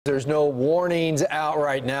There's no warnings out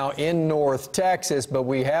right now in North Texas, but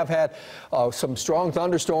we have had some strong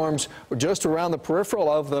thunderstorms just around the peripheral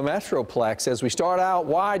of the Metroplex. As we start out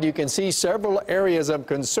wide, you can see several areas of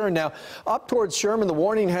concern. Now, up towards Sherman, the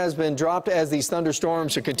warning has been dropped as these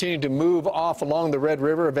thunderstorms are continuing to move off along the Red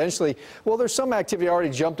River. Eventually, well, there's some activity already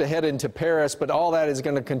jumped ahead into Paris, but all that is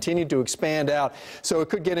going to continue to expand out. So it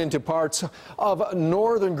could get into parts of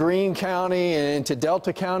northern Greene County and into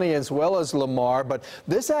Delta County as well as Lamar. But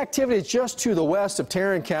this activity is just to the west of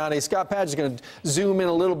Tarrant County. Scott Padgett is going to zoom in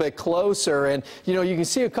a little bit closer, and you can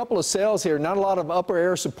see a couple of cells here, not a lot of upper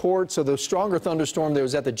air support, so the stronger thunderstorm that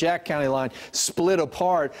was at the Jack County line split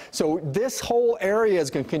apart. So this whole area is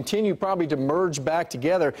going to continue probably to merge back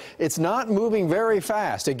together. It's not moving very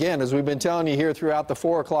fast. Again, as we've been telling you here throughout the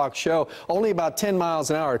 4 o'clock show, only about 10 miles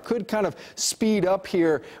an hour. It could kind of speed up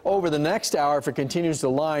here over the next hour if it continues to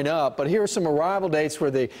line up. But here are some arrival dates for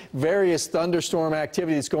the various thunderstorm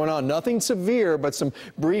activity that's going on. Nothing severe, but some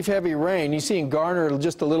brief heavy rain. You see in Garner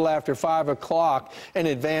just a little after 5 o'clock and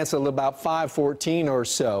advance at about 5:14 or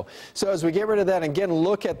so. So as we get rid of that and again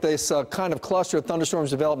look at this kind of cluster of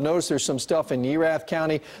thunderstorms developed, notice there's some stuff in Erath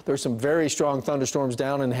County. There's some very strong thunderstorms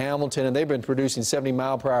down in Hamilton, and they've been producing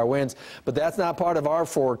 70-mile-per-hour winds, but that's not part of our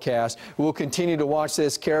forecast. We'll continue to watch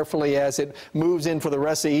this carefully as it moves in for the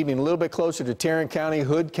rest of the evening, a little bit closer to Tarrant County,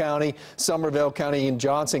 Hood County, Somerville County, and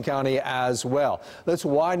Johnson County as well. Let's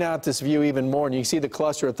widen out this view even more, and you can see the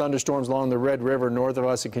cluster of thunderstorms along the Red River north of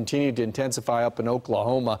us and continue to intensify up in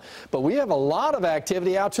Oklahoma. But we have a lot of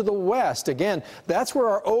activity out to the west. Again, that's where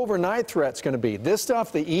our overnight threat's going to be. This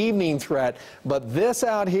stuff, the evening threat, but this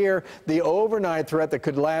out here, the overnight threat that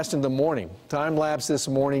could last in the morning. Time lapse this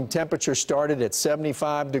morning, temperature started at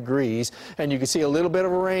 75 degrees, and you can see a little bit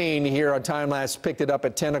of rain here on time lapse, picked it up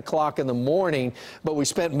at 10 o'clock in the morning, but we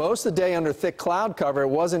spent most of the day under thick cloud cover. It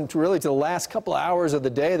wasn't really to the last couple of hours of the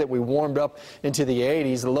day that we warmed up into the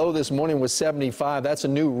 80s. The low this morning was 75. That's a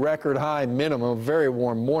new record high minimum, very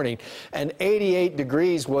warm morning. And 88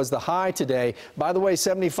 degrees was the high today. By the way,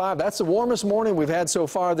 75, that's the warmest morning we've had so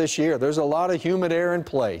far this year. There's a lot of humid air in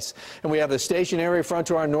place. And we have the stationary front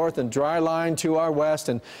to our north and dry line to our west,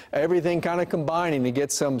 and everything kind of combining to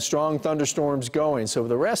get some strong thunderstorms going. So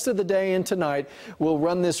the rest of the day and tonight, we'll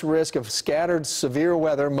run this risk of scattered severe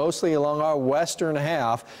weather, mostly along our western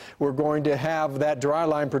half. We're going to have that dry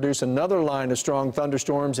line produce another line of strong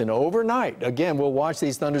thunderstorms, and overnight, again, we'll watch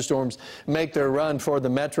these thunderstorms make their run for the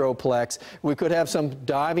Metroplex. We could have some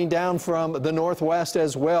diving down from the northwest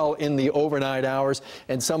as well in the overnight hours,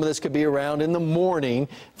 and some of this could be around in the morning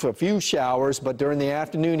for a few showers, but during the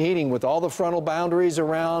afternoon heating with all the frontal boundaries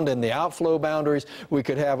around and the outflow boundaries, we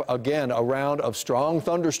could have, again, a round of strong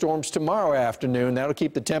thunderstorms tomorrow afternoon. That'll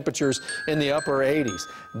keep the temperatures in the upper 80s.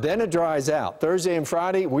 Then it dries out. Thursday and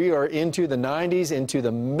Friday, we are into the 90s, into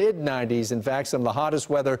the mid-90s. In fact, some of the hottest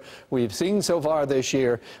weather we've seen so far this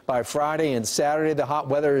year. By Friday and Saturday, the hot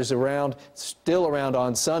weather is still around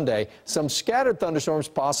on Sunday. Some scattered thunderstorms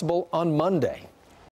possible on Monday.